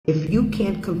If you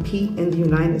can't compete in the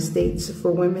United States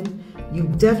for women, you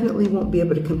definitely won't be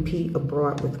able to compete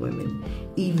abroad with women.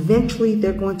 Eventually,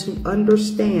 they're going to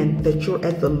understand that you're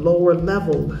at the lower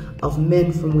level of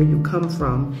men from where you come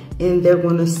from, and they're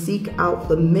going to seek out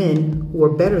the men who are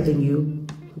better than you,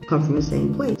 who come from the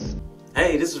same place.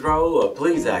 Hey, this is Raulh of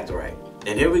Please Act Right.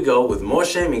 And here we go with more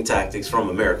shaming tactics from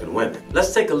American women.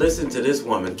 Let's take a listen to this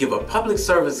woman give a public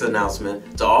service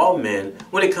announcement to all men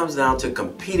when it comes down to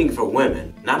competing for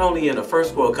women, not only in a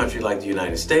first world country like the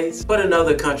United States, but in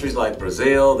other countries like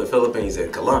Brazil, the Philippines,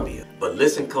 and Colombia. But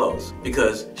listen close,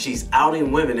 because she's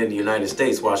outing women in the United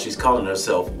States while she's calling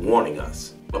herself warning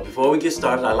us. But before we get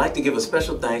started, I'd like to give a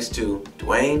special thanks to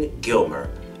Dwayne Gilmer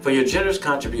for your generous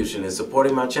contribution in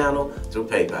supporting my channel through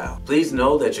PayPal. Please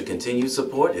know that your continued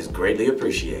support is greatly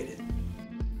appreciated.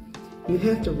 You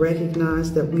have to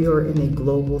recognize that we are in a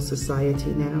global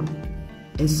society now.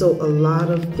 And so a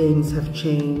lot of things have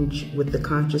changed with the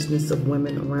consciousness of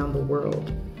women around the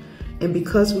world. And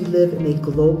because we live in a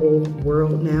global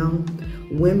world now,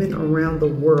 women around the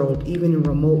world, even in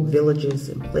remote villages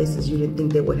and places you didn't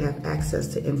think they would have access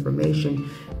to information,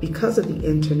 because of the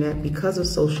internet, because of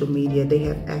social media, they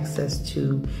have access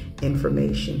to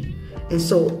information. And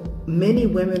so many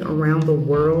women around the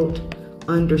world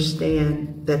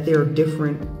understand that there are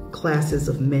different classes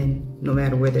of men, no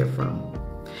matter where they're from.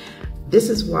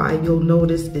 This is why you'll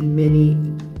notice in many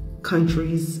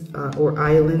countries or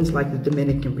islands like the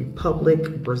Dominican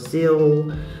Republic,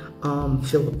 Brazil,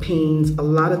 Philippines, a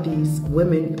lot of these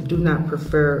women do not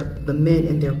prefer the men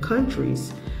in their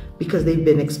countries because they've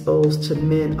been exposed to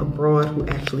men abroad who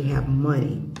actually have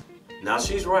money. Now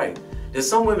she's right. There's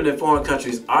some women in foreign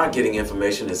countries are getting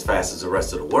information as fast as the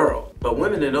rest of the world. But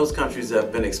women in those countries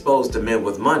have been exposed to men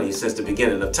with money since the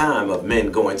beginning of time of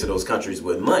men going to those countries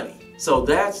with money. So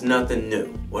that's nothing new.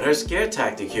 What her scare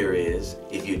tactic here is,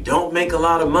 if you don't make a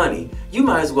lot of money, you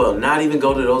might as well not even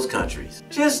go to those countries.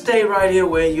 Just stay right here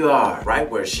where you are, right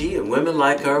where she and women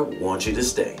like her want you to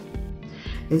stay.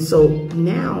 And so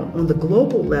now on the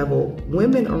global level,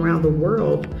 women around the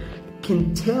world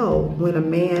can tell when a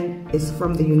man is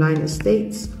from the United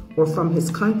States or from his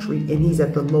country and he's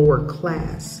at the lower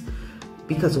class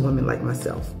because of women like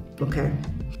myself, okay?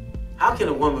 How can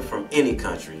a woman from any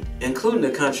country, including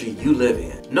the country you live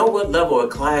in, know what level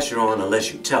of class you're on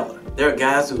unless you tell her? There are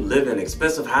guys who live in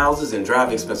expensive houses and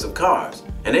drive expensive cars,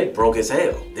 and they broke as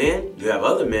hell. Then you have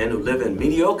other men who live in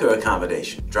mediocre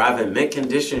accommodation, driving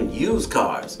mint-condition used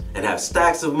cars, and have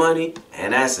stacks of money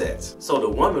and assets. So the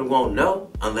woman won't know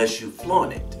unless you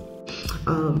flaunt it.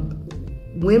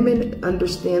 Women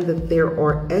understand that there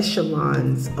are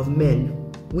echelons of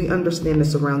men. We understand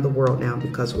this around the world now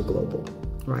because we're global,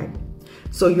 right?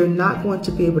 So you're not going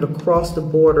to be able to cross the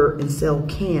border and sell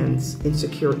cans and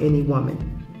secure any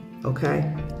woman,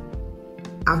 okay?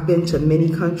 I've been to many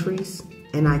countries,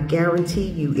 and I guarantee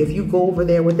you, if you go over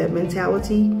there with that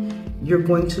mentality, you're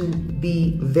going to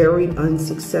be very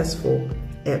unsuccessful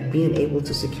at being able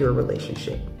to secure a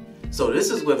relationship. So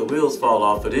this is where the wheels fall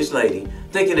off for this lady,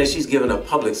 thinking that she's giving a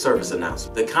public service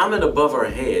announcement. The comment above her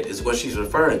head is what she's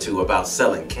referring to about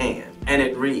selling cans, and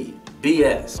it reads,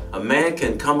 BS. A man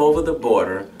can come over the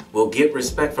border, will get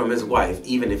respect from his wife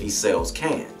even if he sells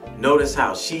cans. Notice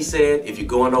how she said if you're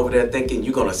going over there thinking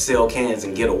you're gonna sell cans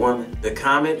and get a woman. The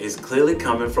comment is clearly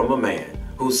coming from a man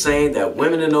who's saying that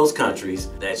women in those countries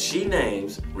that she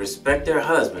names respect their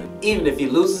husband even if he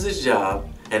loses his job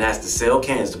and has to sell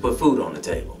cans to put food on the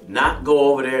table. Not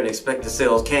go over there and expect to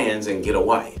sell cans and get a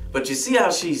wife. But you see how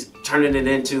she's turning it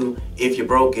into, if you're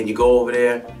broke and you go over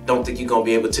there, don't think you're gonna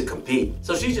be able to compete.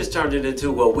 So she just turned it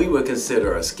into what we would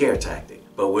consider a scare tactic.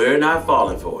 But we're not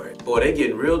falling for it. Boy, they're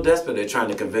getting real desperate at trying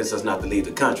to convince us not to leave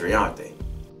the country, aren't they?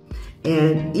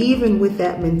 And even with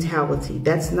that mentality,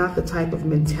 that's not the type of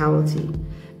mentality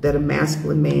that a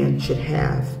masculine man should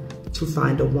have to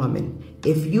find a woman.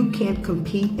 If you can't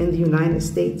compete in the United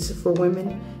States for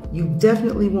women, you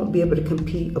definitely won't be able to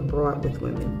compete abroad with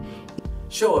women.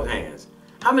 Show of hands.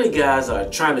 How many guys are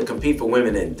trying to compete for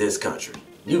women in this country?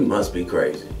 You must be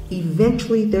crazy.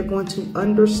 Eventually, they're going to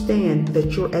understand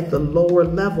that you're at the lower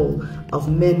level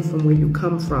of men from where you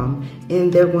come from,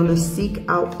 and they're going to seek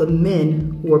out the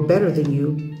men who are better than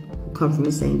you, who come from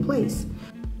the same place.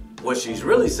 What she's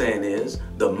really saying is,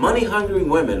 the money-hungry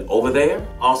women over there,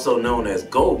 also known as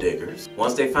gold diggers,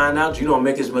 once they find out you don't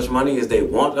make as much money as they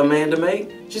want a man to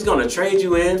make, she's gonna trade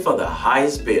you in for the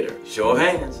highest bidder. Show of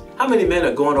hands. How many men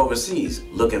are going overseas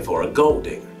looking for a gold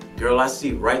digger? Girl, I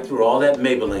see right through all that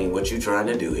Maybelline what you trying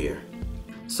to do here.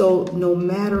 So no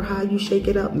matter how you shake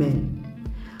it up, men,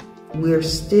 we're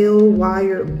still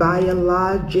wired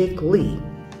biologically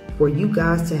for you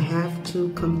guys to have to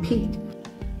compete.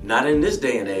 Not in this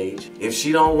day and age. If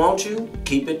she don't want you,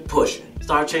 keep it pushing.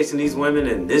 Start chasing these women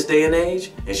in this day and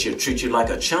age, and she'll treat you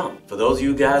like a chump. For those of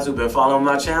you guys who've been following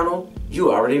my channel,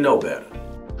 you already know better.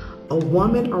 A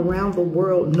woman around the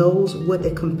world knows what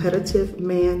a competitive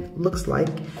man looks like.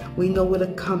 We know what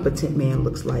a competent man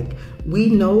looks like. We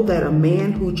know that a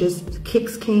man who just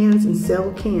kicks cans and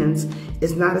sells cans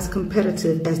is not as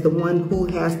competitive as the one who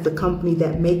has the company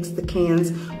that makes the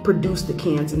cans, produce the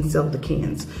cans, and sell the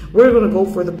cans. We're going to go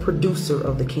for the producer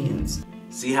of the cans.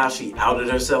 See how she outed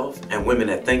herself and women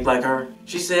that think like her?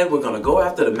 She said we're going to go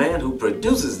after the man who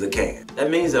produces the can.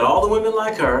 That means that all the women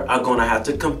like her are going to have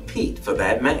to compete for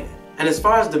that man. And as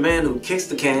far as the man who kicks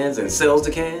the cans and sells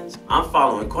the cans, I'm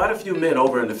following quite a few men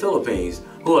over in the Philippines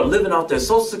who are living off their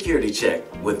Social Security check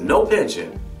with no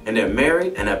pension, and they're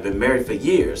married and have been married for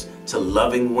years to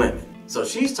loving women. So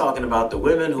she's talking about the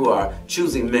women who are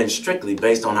choosing men strictly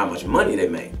based on how much money they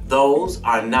make. Those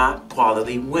are not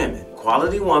quality women.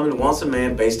 Quality woman wants a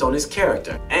man based on his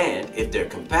character and if they're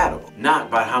compatible, not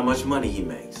by how much money he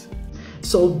makes.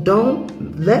 So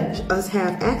don't let us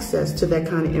have access to that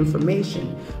kind of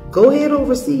information. Go ahead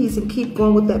overseas and keep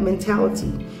going with that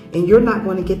mentality. And you're not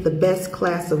going to get the best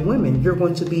class of women. You're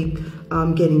going to be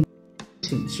getting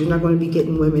prostitutes. You're not going to be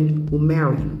getting women who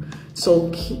marry you. So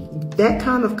that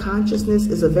kind of consciousness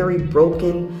is a very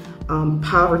broken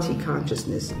poverty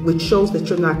consciousness, which shows that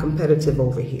you're not competitive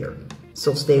over here.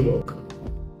 So stay woke.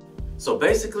 So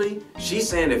basically, she's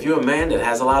saying if you're a man that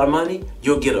has a lot of money,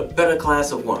 you'll get a better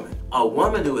class of woman. A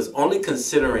woman who is only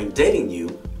considering dating you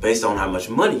based on how much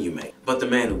money you make. But the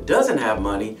man who doesn't have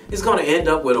money is going to end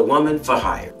up with a woman for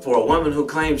hire. For a woman who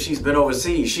claims she's been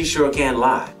overseas, she sure can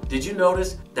lie. Did you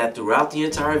notice that throughout the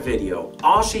entire video,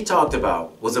 all she talked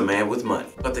about was a man with money?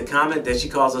 But the comment that she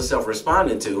calls herself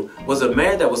responding to was a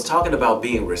man that was talking about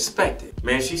being respected.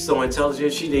 Man, she's so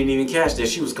intelligent, she didn't even catch that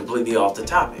she was completely off the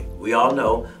topic. We all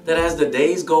know that as the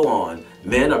days go on,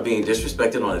 men are being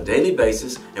disrespected on a daily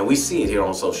basis, and we see it here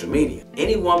on social media.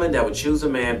 Any woman that would choose a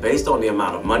man based on the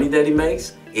amount of money that he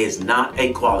makes is not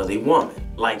a quality woman,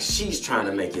 like she's trying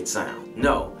to make it sound.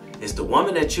 No, it's the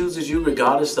woman that chooses you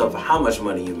regardless of how much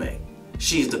money you make.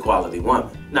 She's the quality woman.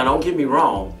 Now don't get me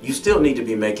wrong, you still need to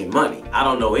be making money. I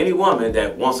don't know any woman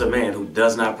that wants a man who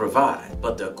does not provide,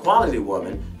 but the quality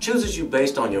woman chooses you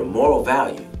based on your moral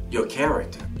value, your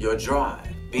character, your drive,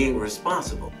 being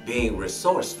responsible, being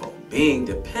resourceful, being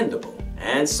dependable,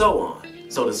 and so on.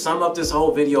 So to sum up this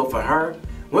whole video for her,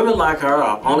 women like her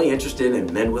are only interested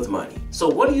in men with money. So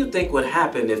what do you think would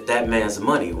happen if that man's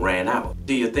money ran out?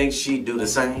 Do you think she'd do the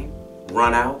same?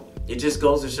 Run out? It just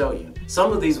goes to show you.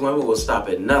 Some of these women will stop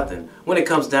at nothing when it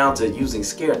comes down to using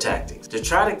scare tactics to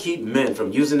try to keep men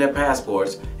from using their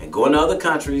passports and going to other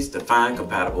countries to find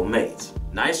compatible mates.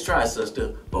 Nice try,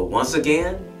 sister, but once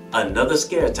again, another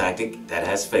scare tactic that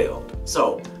has failed.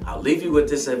 So I'll leave you with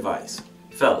this advice.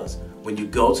 Fellas, when you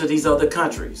go to these other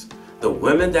countries, the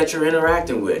women that you're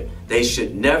interacting with, they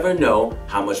should never know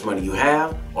how much money you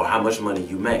have or how much money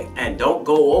you make. And don't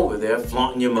go over there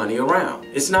flaunting your money around.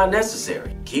 It's not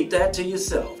necessary. Keep that to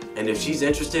yourself. And if she's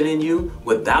interested in you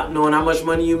without knowing how much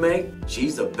money you make,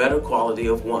 she's a better quality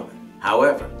of woman.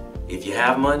 However, if you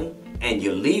have money and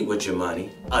you lead with your money,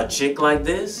 a chick like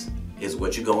this is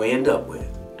what you're gonna end up with.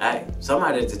 Hey,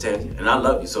 somebody had to tell you, and I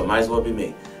love you, so it might as well be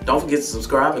me. Don't forget to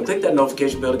subscribe and click that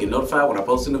notification bell to get notified when I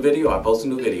post a new video. I post a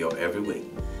new video every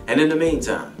week. And in the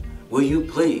meantime, will you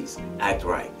please act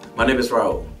right? My name is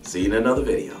Raulh. See you in another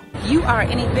video. You are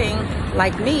anything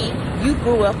like me. You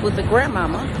grew up with a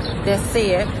grandmama that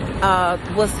said,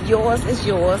 what's yours is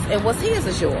yours and what's his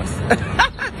is yours.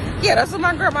 Yeah, that's what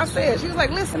my grandma said. She was like,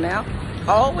 listen now,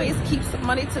 always keep some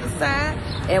money to the side,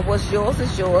 and what's yours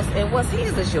is yours and what's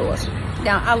his is yours.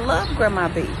 Now, I love Grandma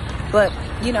B, but,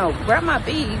 you know, Grandma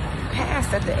B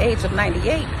passed at the age of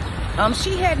 98.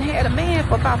 She hadn't had a man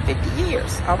for about 50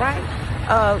 years, all right?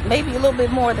 Maybe a little bit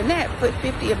more than that, but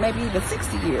 50 or maybe even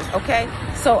 60 years, okay?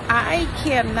 So I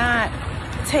cannot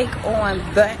take on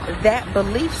that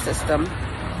belief system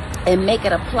and make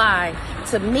it apply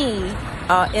to me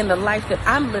in the life that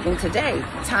I'm living today.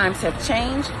 Times have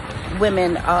changed.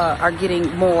 Women are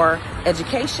getting more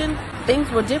education. Things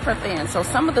were different then. So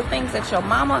some of the things that your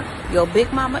mama, your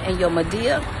big mama, and your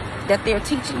Medea, that they're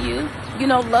teaching you, you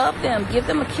know, love them, give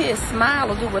them a kiss,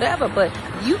 smile, or do whatever, but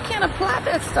you can't apply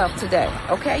that stuff today,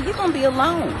 okay? You're going to be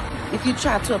alone if you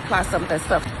try to apply some of that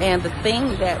stuff. And the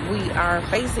thing that we are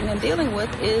facing and dealing with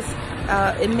is,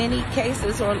 in many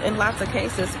cases, or in lots of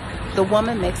cases, the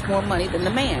woman makes more money than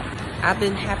the man. I've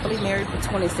been happily married for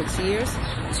 26 years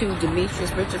to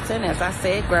Demetrius Richardson. As I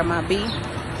said, Grandma B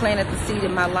planted the seed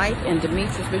in my life, and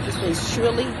Demetrius Richardson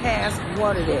surely has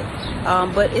watered it.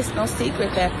 But it's no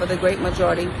secret that for the great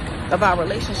majority of our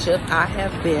relationship, I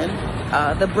have been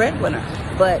the breadwinner.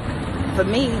 But for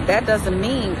me, that doesn't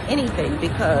mean anything,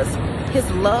 because his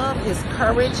love, his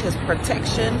courage, his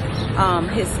protection,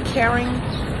 his caring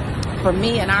for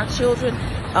me and our children,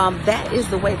 that is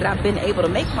the way that I've been able to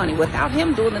make money. Without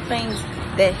him doing the things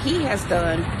that he has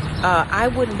done, I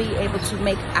wouldn't be able to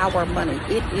make our money.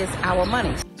 It is our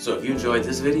money. So if you enjoyed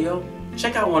this video,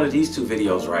 check out one of these 2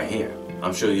 videos right here.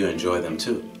 I'm sure you'll enjoy them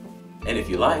too. And if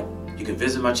you like, you can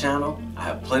visit my channel. I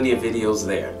have plenty of videos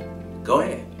there. Go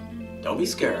ahead. Don't be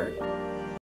scared.